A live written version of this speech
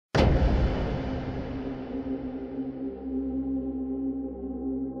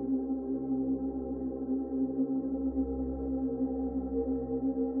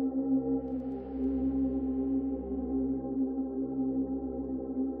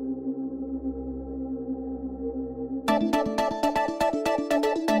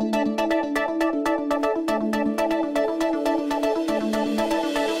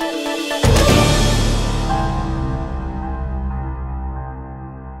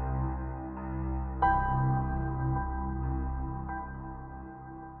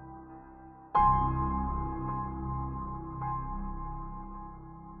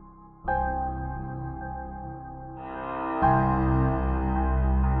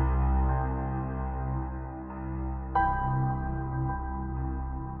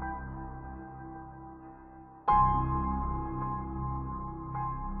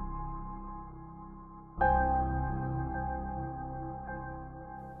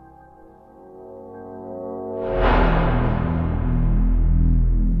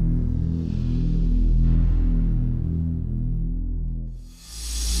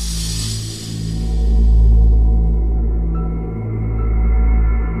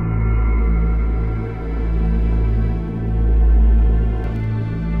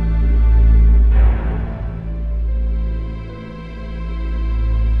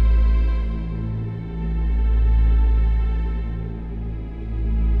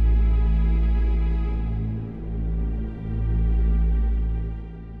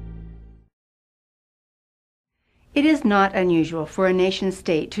It is not unusual for a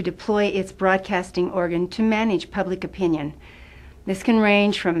nation-state to deploy its broadcasting organ to manage public opinion. This can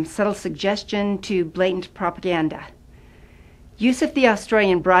range from subtle suggestion to blatant propaganda. Use of the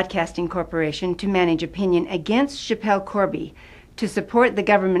Australian Broadcasting Corporation to manage opinion against Schapelle Corby to support the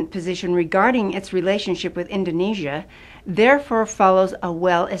government position regarding its relationship with Indonesia therefore follows a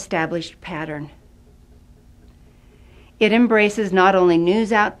well-established pattern. It embraces not only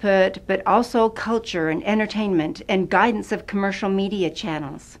news output, but also culture and entertainment and guidance of commercial media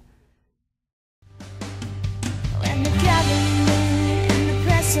channels. When the government and the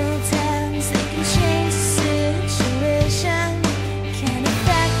press all tells they can change the situation, can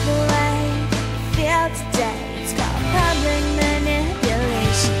affect the way we feel today. It's called public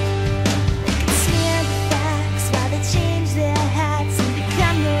manipulation. They can smear the facts while they change their hats and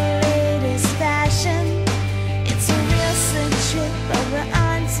become the latest fashion. It's a real slick trick, but we're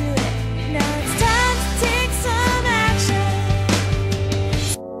onto it. Now it's time to take some action.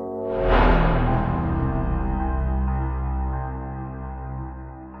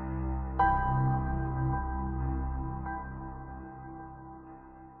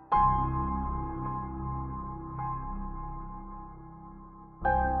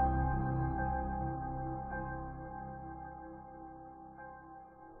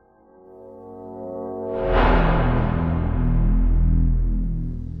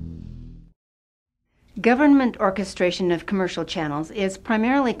 Government orchestration of commercial channels is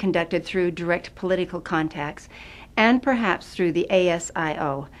primarily conducted through direct political contacts and perhaps through the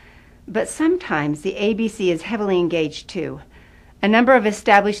ASIO. But sometimes the ABC is heavily engaged too. A number of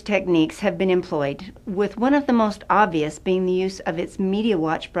established techniques have been employed, with one of the most obvious being the use of its Media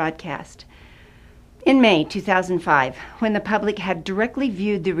Watch broadcast. In May 2005, when the public had directly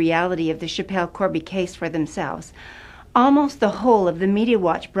viewed the reality of the Schapelle Corby case for themselves, almost the whole of the Media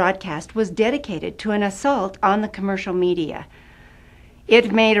Watch broadcast was dedicated to an assault on the commercial media.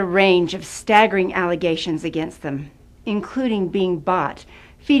 It made a range of staggering allegations against them, including being bought,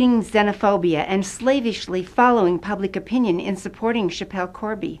 feeding xenophobia, and slavishly following public opinion in supporting Schapelle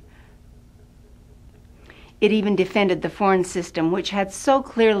Corby. It even defended the foreign system which had so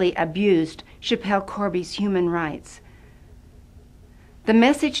clearly abused Schapelle Corby's human rights. The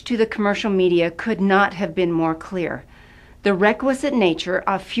message to the commercial media could not have been more clear. The requisite nature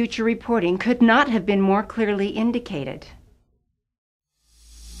of future reporting could not have been more clearly indicated.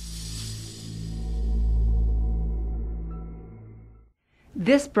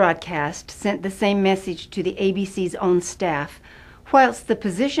 This broadcast sent the same message to the ABC's own staff, whilst the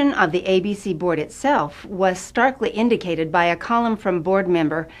position of the ABC board itself was starkly indicated by a column from board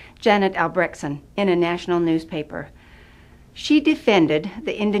member Janet Albrechtsen in a national newspaper. She defended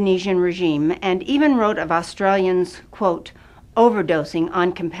the Indonesian regime and even wrote of Australians, quote, overdosing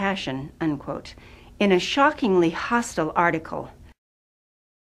on compassion, unquote, in a shockingly hostile article.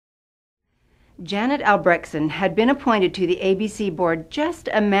 Janet Albrechtsen had been appointed to the ABC board just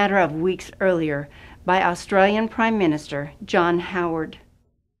a matter of weeks earlier by Australian Prime Minister John Howard.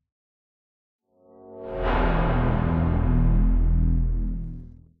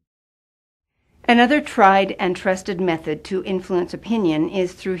 Another tried and trusted method to influence opinion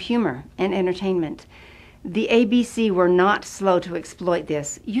is through humor and entertainment. The ABC were not slow to exploit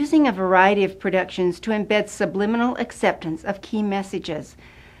this, using a variety of productions to embed subliminal acceptance of key messages.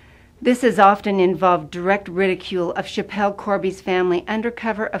 This has often involved direct ridicule of Schapelle Corby's family under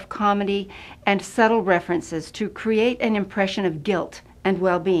cover of comedy and subtle references to create an impression of guilt and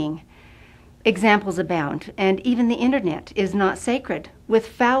well-being. Examples abound, and even the internet is not sacred, with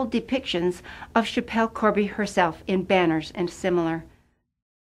foul depictions of Schapelle Corby herself in banners and similar.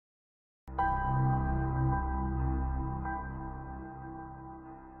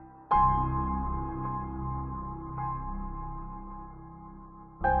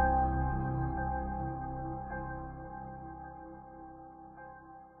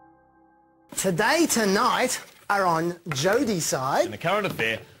 Today, tonight are on Jodie's side. And the current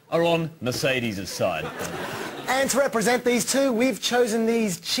affair are on Mercedes' side. And to represent these two, we've chosen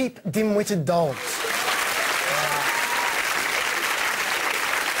these cheap, dim-witted dogs.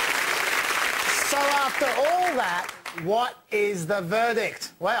 So after all that, what is the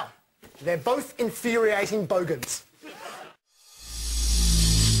verdict? Well, they're both infuriating bogans.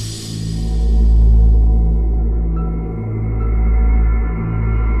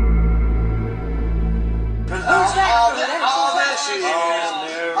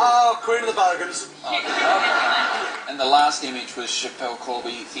 Queen of the Bogans. And the last image was Schapelle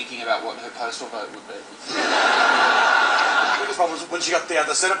Corby thinking about what her postal vote would be. The biggest one was when she got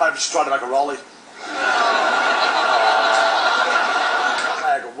the Senate paper, she tried to make a rollie.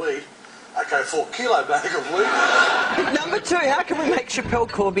 Bag of weed. go 4 kilo bag of lube. Number 2, how can we make Schapelle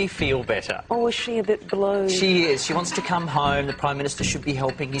Corby feel better? Oh, is she a bit blue? She is. She wants to come home. The Prime Minister should be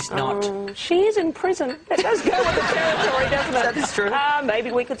helping. He's not. She is in prison. That does go with the territory, doesn't it? That is true.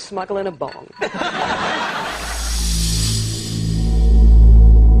 Maybe we could smuggle in a bong.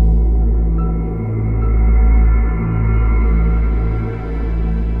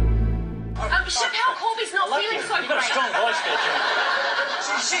 Schapelle Corby's not feeling so great. You've got a strong voice there, Jim.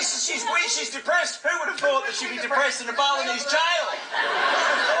 She's weak, she's depressed. Who would have thought that she'd be depressed in a Balinese jail? Who would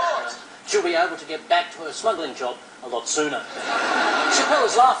have thought? She'll be able to get back to her smuggling job a lot sooner. Schapelle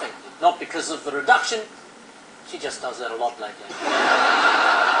is laughing, not because of the reduction. She just does that a lot lately.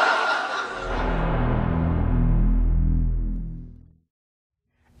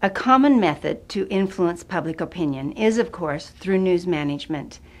 A common method to influence public opinion is, of course, through news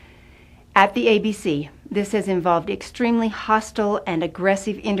management. At the ABC, this has involved extremely hostile and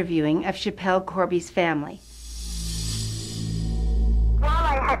aggressive interviewing of Schapelle Corby's family. While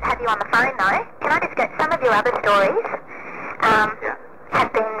I have you on the phone, though, can I just get some of your other stories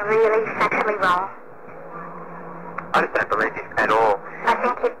have been really factually wrong. I just don't believe you at all. I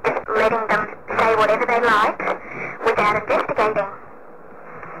think you're just letting them say whatever they like without investigating.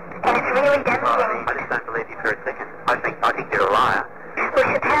 And it's really damaging. I just don't believe you for a second. I think you're a liar. Well,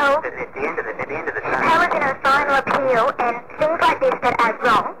 Schapelle, At the end of the day. Schapelle is in her final appeal, and things like this that are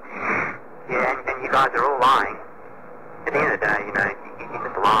wrong. Yeah, and you guys are all lying. At the end of the day, you're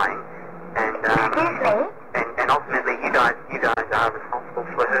just lying. And Excuse me? And ultimately, you guys are responsible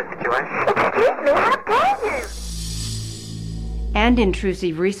for her situation. Excuse me? How dare you? And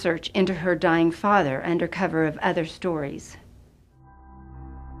intrusive research into her dying father under cover of other stories.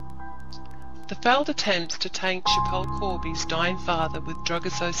 The failed attempts to taint Schapelle Corby's dying father with drug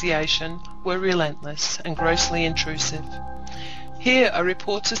association were relentless and grossly intrusive. Here are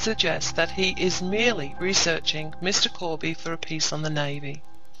reports to suggest that he is merely researching Mr. Corby for a piece on the Navy.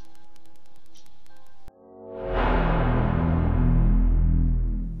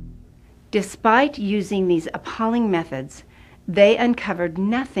 Despite using these appalling methods, they uncovered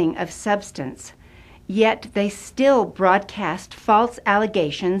nothing of substance. Yet they still broadcast false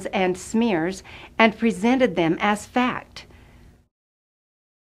allegations and smears and presented them as fact.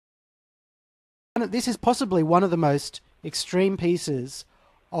 This is possibly one of the most extreme pieces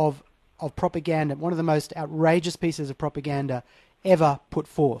of propaganda, one of the most outrageous pieces of propaganda ever put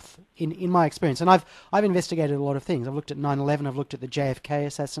forth in my experience. And I've investigated a lot of things. I've looked at 9/11, I've looked at the JFK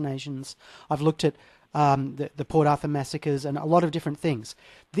assassinations, I've looked at the Port Arthur massacres and a lot of different things.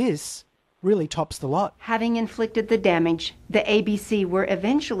 This really tops the lot. Having inflicted the damage, the ABC were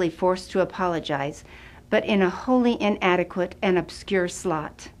eventually forced to apologize, but in a wholly inadequate and obscure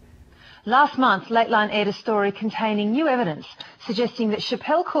slot. Last month, Lateline aired a story containing new evidence suggesting that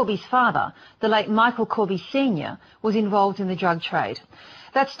Schapelle Corby's father, the late Michael Corby Sr., was involved in the drug trade.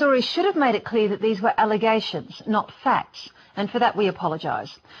 That story should have made it clear that these were allegations, not facts, and for that we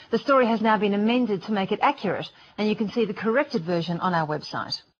apologise. The story has now been amended to make it accurate, and you can see the corrected version on our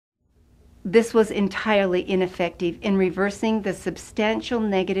website. This was entirely ineffective in reversing the substantial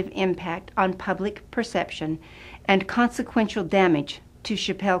negative impact on public perception and consequential damage to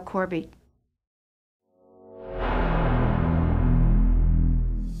Schapelle Corby.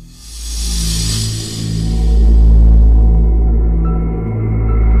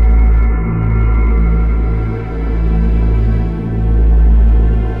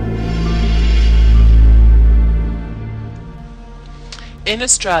 In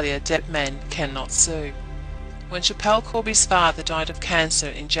Australia, dead men cannot sue. When Schapelle Corby's father died of cancer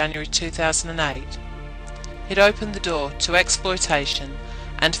in January 2008, it opened the door to exploitation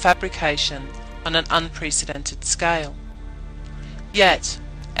and fabrication on an unprecedented scale. Yet,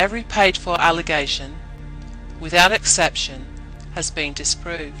 every paid-for allegation, without exception, has been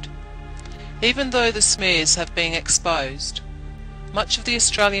disproved. Even though the smears have been exposed, much of the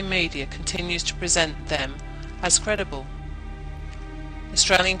Australian media continues to present them as credible.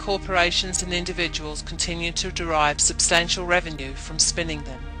 Australian corporations and individuals continue to derive substantial revenue from spinning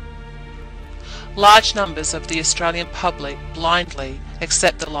them. Large numbers of the Australian public blindly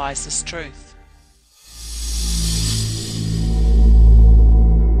accept the lies as truth.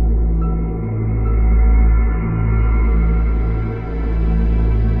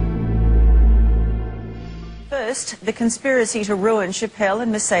 First, the conspiracy to ruin Schapelle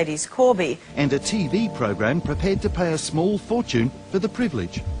and Mercedes Corby. And a TV program prepared to pay a small fortune for the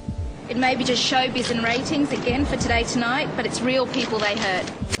privilege. It may be just showbiz and ratings again for Today Tonight, but it's real people they hurt.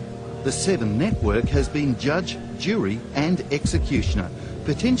 The Seven Network has been judge, jury and executioner,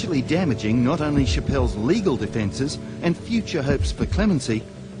 potentially damaging not only Schapelle's legal defences and future hopes for clemency,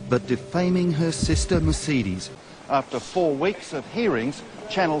 but defaming her sister Mercedes. After 4 weeks of hearings,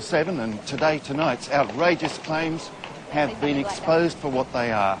 Channel 7 and Today Tonight's outrageous claims have been exposed for what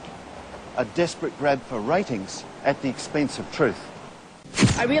they are. A desperate grab for ratings at the expense of truth.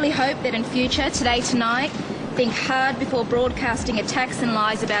 I really hope that in future, Today Tonight, think hard before broadcasting attacks and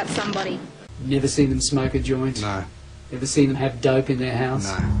lies about somebody. Never seen them smoke a joint? No. Ever seen them have dope in their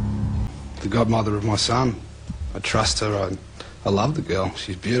house? No. The godmother of my son. I trust her. I love the girl.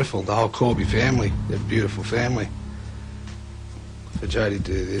 She's beautiful. The whole Corby family, they're a beautiful family. For Jodie to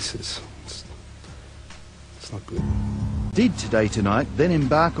do this, it's not good. Did Today Tonight then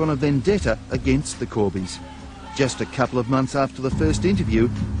embark on a vendetta against the Corbys? Just a couple of months after the first interview,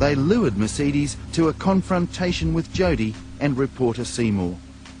 they lured Mercedes to a confrontation with Jodie and reporter Seymour.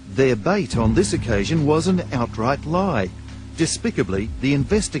 Their bait on this occasion was an outright lie. Despicably, the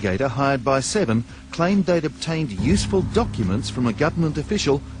investigator hired by Seven claimed they'd obtained useful documents from a government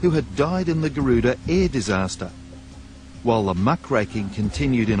official who had died in the Garuda air disaster. While the muckraking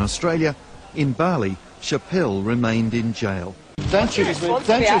continued in Australia, in Bali, Chappelle remained in jail. Don't you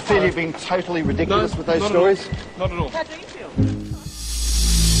feel you've been totally ridiculous with those stories? Not at all. How do you feel?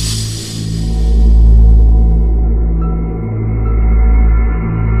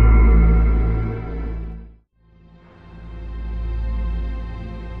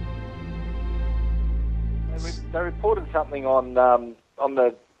 They reported something on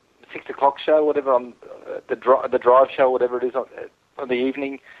the 6 o'clock show, whatever, on the drive show, whatever it is, on the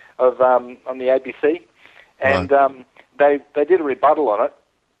evening of on the ABC, and they did a rebuttal on it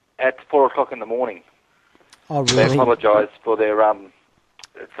at 4 o'clock in the morning. Oh, really? They apologised for their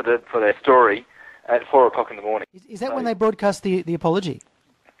story at 4 o'clock in the morning. Is that when they broadcast the apology?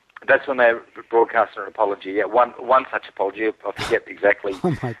 That's when they broadcast an apology. Yeah, one such apology. I forget exactly.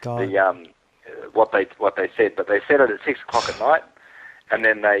 Oh my God. The what they said, but they said it at 6 o'clock at night, and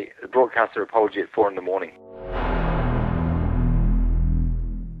then they broadcast their apology at 4 in the morning.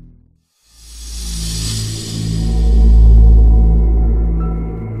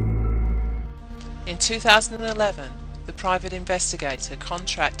 In 2011, the private investigator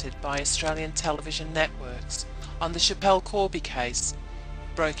contracted by Australian television networks on the Schapelle Corby case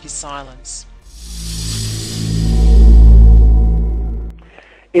broke his silence.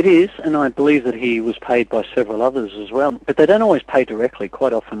 It is, and I believe that he was paid by several others as well. But they don't always pay directly.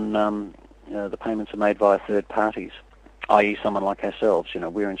 Quite often the payments are made via third parties, i.e. someone like ourselves. You know,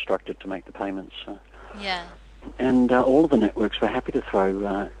 we're instructed to make the payments. Yeah. And all of the networks were happy to throw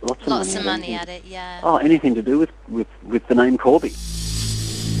lots of money at it, yeah. Oh, anything to do with the name Corby.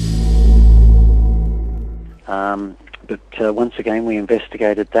 But once again, we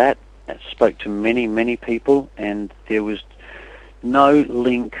investigated that, spoke to many people, and there was no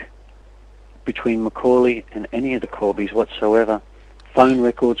link between Macaulay and any of the Corbys whatsoever. Phone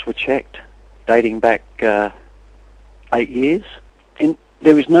records were checked, dating back 8 years, and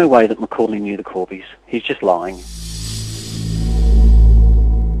there was no way that Macaulay knew the Corbys. He's just lying.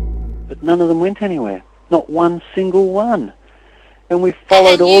 But none of them went anywhere. Not one single one. And we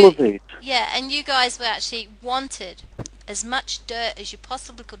followed all of these. Yeah, and you guys were actually wanted as much dirt as you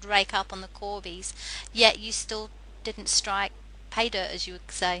possibly could rake up on the Corbys, yet you still didn't strike pay dirt, as you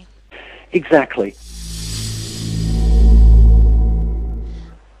would say. Exactly.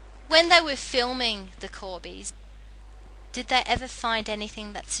 When they were filming the Corbys, did they ever find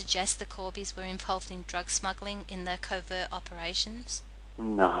anything that suggests the Corbys were involved in drug smuggling in their covert operations?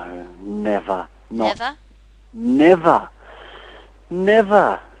 No, never. Never? Never.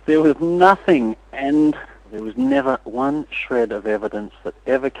 There was nothing, and there was never one shred of evidence that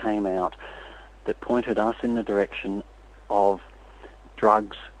ever came out that pointed us in the direction of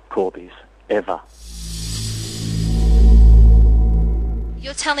drugs Corbys, ever.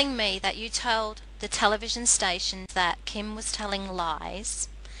 You're telling me that you told the television station that Kim was telling lies,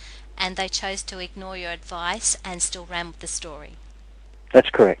 and they chose to ignore your advice and still ran with the story? That's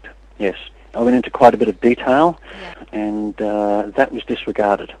correct, yes. I went into quite a bit of detail, and that was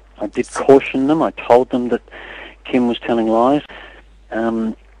disregarded. I did caution them. I told them that Kim was telling lies.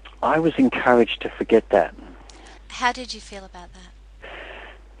 I was encouraged to forget that. How did you feel about that?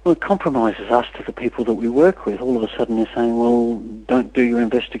 Well, it compromises us to the people that we work with. All of a sudden they're saying, well, don't do your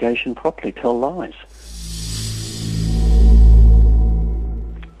investigation properly, tell lies.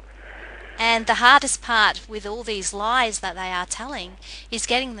 And the hardest part with all these lies that they are telling is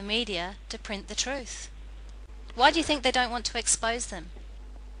getting the media to print the truth. Why do you think they don't want to expose them?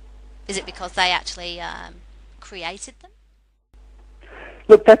 Is it because they actually created them?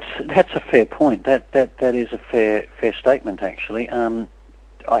 Look, that's a fair point. That is a fair statement, actually.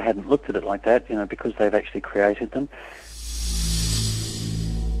 I hadn't looked at it like that, because they've actually created them.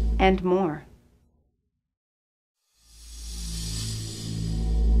 and more.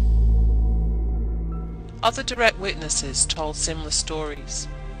 Other direct witnesses told similar stories,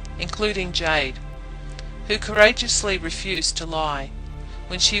 including Jade, who courageously refused to lie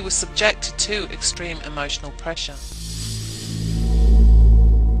when she was subjected to extreme emotional pressure.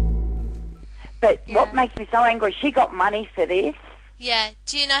 But what makes me so angry, she got money for this. Yeah.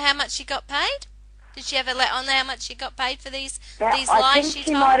 Do you know how much she got paid? Did she ever let on how much she got paid for these I lies think she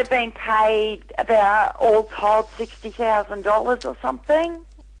she told? might have been paid about, all told, $60,000 or something.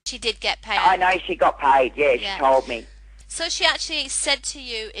 She did get paid. I know she got paid, yeah, she told me. So she actually said to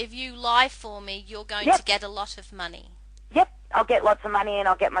you, if you lie for me, you're going Yep. to get a lot of money. Yep, I'll get lots of money and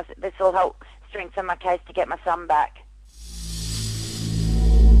I'll get this will help strengthen my case to get my son back.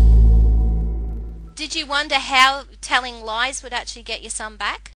 Did you wonder how telling lies would actually get your son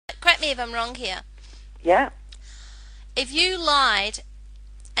back? Correct me if I'm wrong here. Yeah. If you lied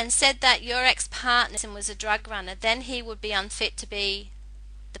and said that your ex-partner was a drug runner, then he would be unfit to be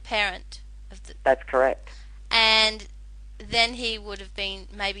the parent of the... That's correct. And then he would have been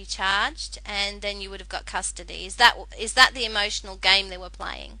maybe charged, and then you would have got custody. Is that the emotional game they were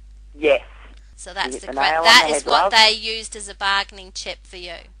playing? Yes. So that's You hit the the nail on that the is head, what love. they used as a bargaining chip for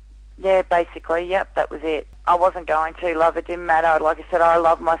you. Yeah, basically, yep, that was it. I wasn't going to, love, it didn't matter. Like I said, I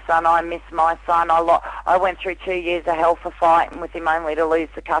love my son, I miss my son. I went through 2 years of hell for fighting with him only to lose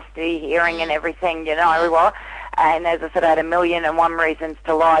the custody hearing and everything, you know what? And as I said, I had 1,000,001 reasons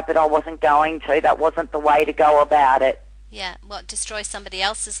to lie, but I wasn't going to. That wasn't the way to go about it. Yeah, what, destroy somebody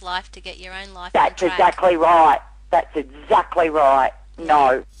else's life to get your own life on That's track? exactly right. That's exactly right.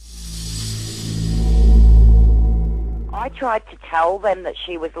 No. I tried to tell them that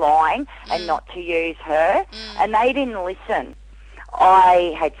she was lying and not to use her, and they didn't listen.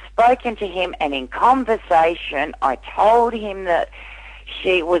 I had spoken to him, and in conversation, I told him that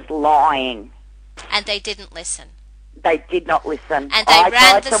she was lying. And they didn't listen. They did not listen. And they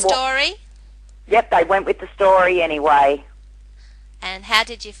ran the story? Yep, they went with the story anyway. And how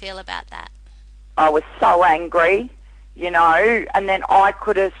did you feel about that? I was so angry, you know, and then I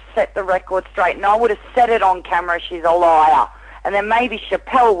could have set the record straight, and I would have said it on camera, she's a liar. And then maybe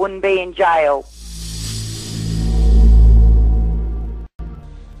Chappelle wouldn't be in jail.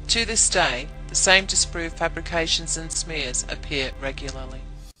 To this day, the same disproved fabrications and smears appear regularly.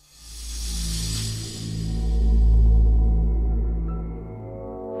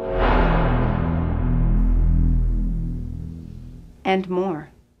 And more.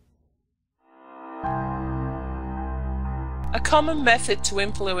 A common method to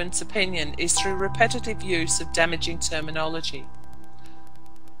influence opinion is through repetitive use of damaging terminology.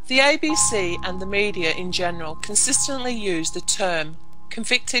 The ABC and the media in general consistently use the term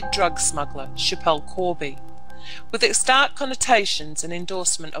convicted drug smuggler Schapelle Corby, with its dark connotations and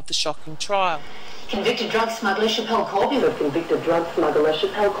endorsement of the shocking trial. Convicted drug smuggler Schapelle Corby. The convicted drug smuggler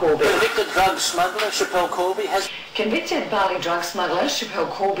Schapelle Corby. Convicted drug smuggler Schapelle Corby has... Convicted Bali drug smuggler Schapelle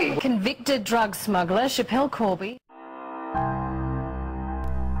Corby. Convicted drug smuggler Schapelle Corby.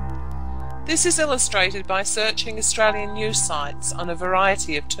 This is illustrated by searching Australian news sites on a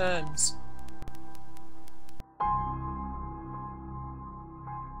variety of terms.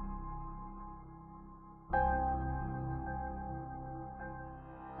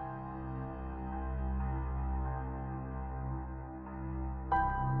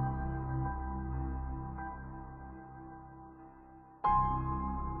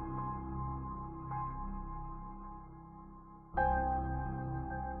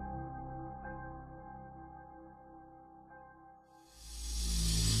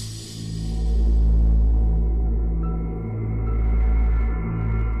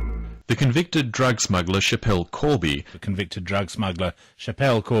 The convicted drug smuggler Schapelle Corby. The convicted drug smuggler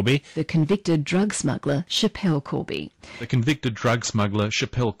Schapelle Corby. The convicted drug smuggler Schapelle Corby. The convicted drug smuggler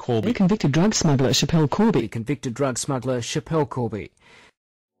Schapelle Corby. The convicted drug smuggler Schapelle Corby. The convicted drug smuggler Schapelle Corby.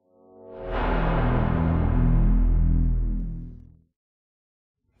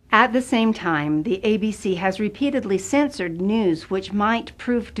 At the same time, the ABC has repeatedly censored news which might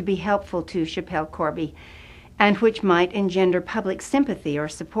prove to be helpful to Schapelle Corby and which might engender public sympathy or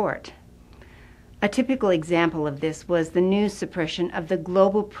support. A typical example of this was the news suppression of the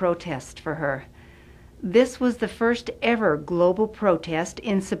global protest for her. This was the first ever global protest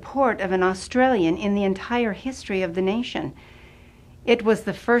in support of an Australian in the entire history of the nation. It was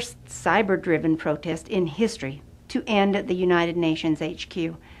the first cyber-driven protest in history to end at the United Nations HQ.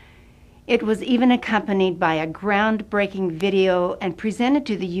 It was even accompanied by a groundbreaking video and presented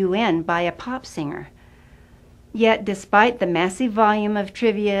to the UN by a pop singer. Yet, despite the massive volume of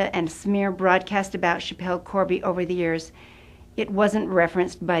trivia and smear broadcast about Schapelle Corby over the years, It wasn't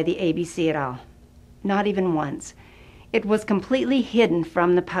referenced by the ABC at all, not even once. It was completely hidden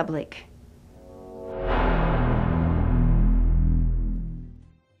from the public.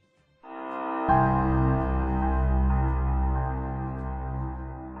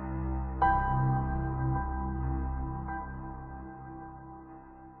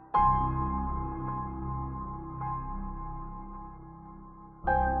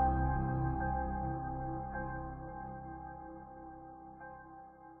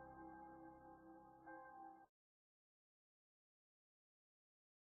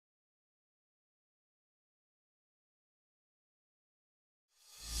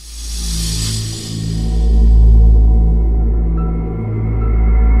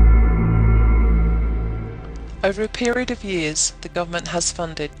 Over a period of years, the government has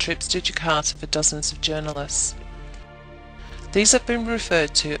funded trips to Jakarta for dozens of journalists. These have been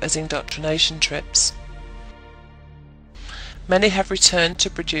referred to as indoctrination trips. Many have returned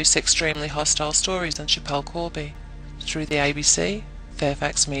to produce extremely hostile stories on Schapelle Corby through the ABC,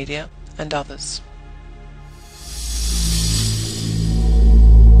 Fairfax Media and others.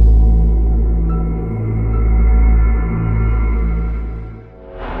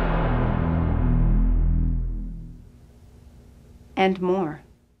 And more.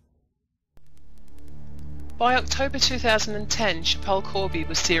 By October 2010, Schapelle Corby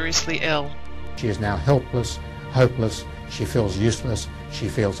was seriously ill. She is now helpless, hopeless, she feels useless, she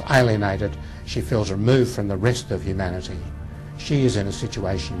feels alienated, she feels removed from the rest of humanity. She is in a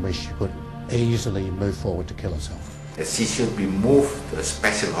situation where she could easily move forward to kill herself. She should be moved to a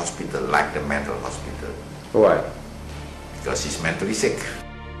special hospital like the mental hospital. Why? Because she's mentally sick.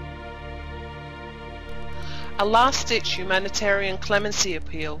 A last-ditch humanitarian clemency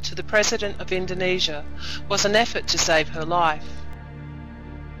appeal to the President of Indonesia was an effort to save her life.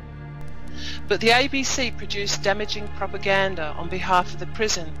 But the ABC produced damaging propaganda on behalf of the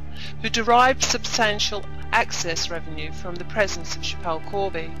prison, who derived substantial access revenue from the presence of Schapelle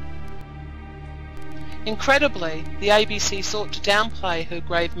Corby. Incredibly, the ABC sought to downplay her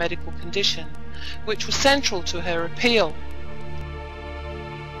grave medical condition, which was central to her appeal.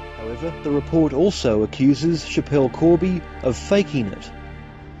 However, the report also accuses Schapelle Corby of faking it.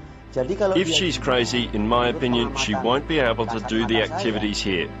 If she's crazy, in my opinion, she won't be able to do the activities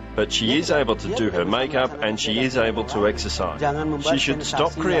here. But she is able to do her makeup and she is able to exercise. She should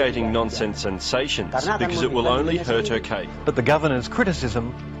stop creating nonsense sensations because it will only hurt her case. But the governor's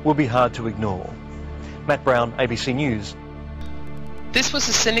criticism will be hard to ignore. Matt Brown, ABC News. This was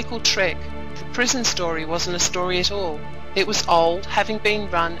a cynical trick. The prison story wasn't a story at all. It was old, having been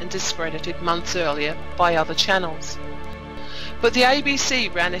run and discredited months earlier by other channels. But the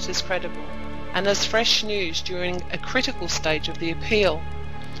ABC ran it as credible and as fresh news during a critical stage of the appeal.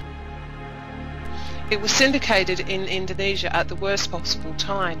 It was syndicated in Indonesia at the worst possible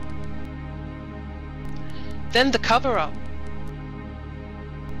time. Then the cover-up.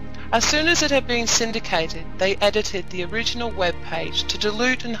 As soon as it had been syndicated, they edited the original web page to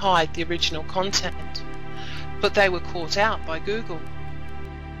dilute and hide the original content. But they were caught out by Google.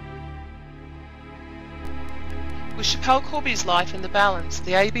 With Schapelle Corby's life in the balance,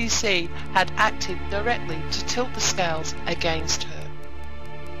 the ABC had acted directly to tilt the scales against her.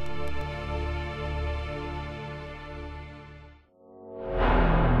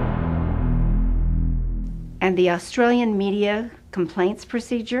 And the Australian media complaints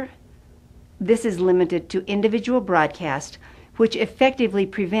procedure? This is limited to individual broadcast, which effectively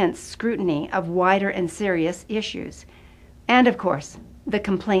prevents scrutiny of wider and serious issues. And of course, the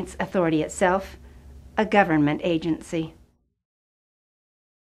Complaints Authority itself, a government agency.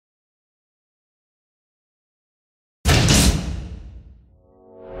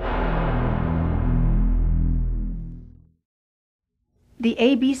 The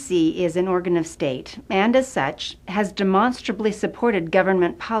ABC is an organ of state, and as such, has demonstrably supported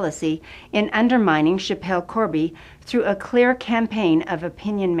government policy in undermining Schapelle Corby through a clear campaign of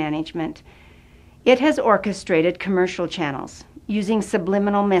opinion management. It has orchestrated commercial channels, using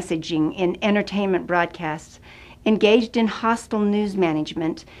subliminal messaging in entertainment broadcasts, engaged in hostile news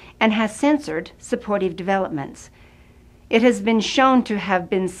management, and has censored supportive developments. It has been shown to have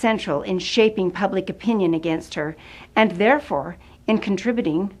been central in shaping public opinion against her, and therefore in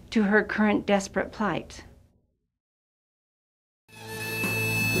contributing to her current desperate plight.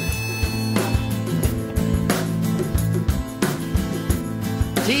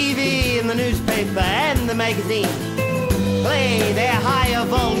 TV and the newspaper and the magazine play their higher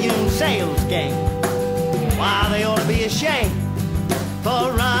volume sales game. Why, they ought to be ashamed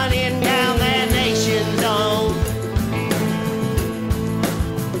for running down their nation's own.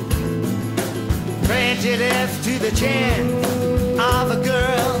 Fred prejudice to the chance of a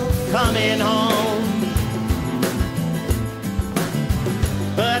girl coming home.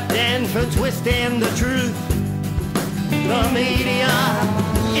 But then for twisting the truth, the media